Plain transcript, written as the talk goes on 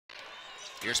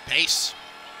Here's Pace.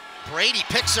 Brady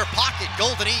picks her pocket,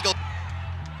 Golden Eagle.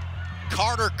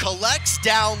 Carter collects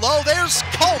down low, there's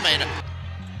Coleman.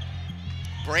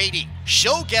 Brady,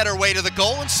 she'll get her way to the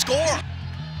goal and score.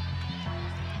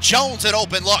 Jones an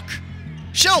open look.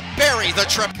 She'll bury the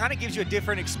trip. Kind of gives you a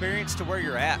different experience to where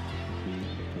you're at.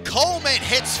 Coleman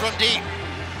hits from deep.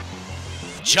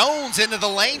 Jones into the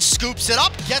lane, scoops it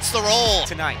up, gets the roll.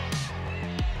 Tonight.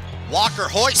 Walker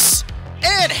hoists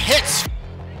and hits.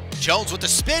 Jones with the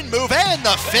spin move and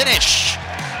the finish.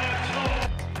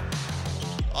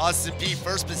 Austin Peay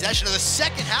first possession of the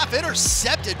second half,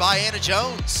 intercepted by Anna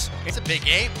Jones. It's a big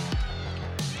game.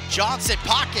 Johnson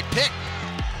pocket pick.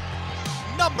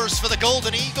 Numbers for the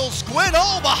Golden Eagles.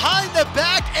 Guido behind the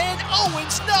back and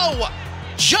Owens, no.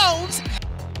 Jones.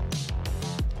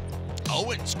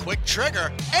 Owens, quick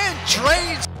trigger and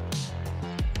drains.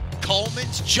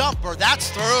 Coleman's jumper, that's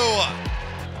through.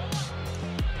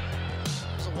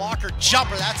 There's a Walker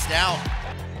jumper, that's down.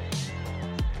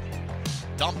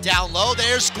 Dump down low,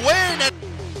 there's Gwynn.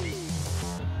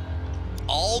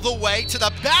 All the way to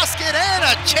the basket and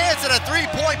a chance at a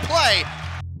three-point play.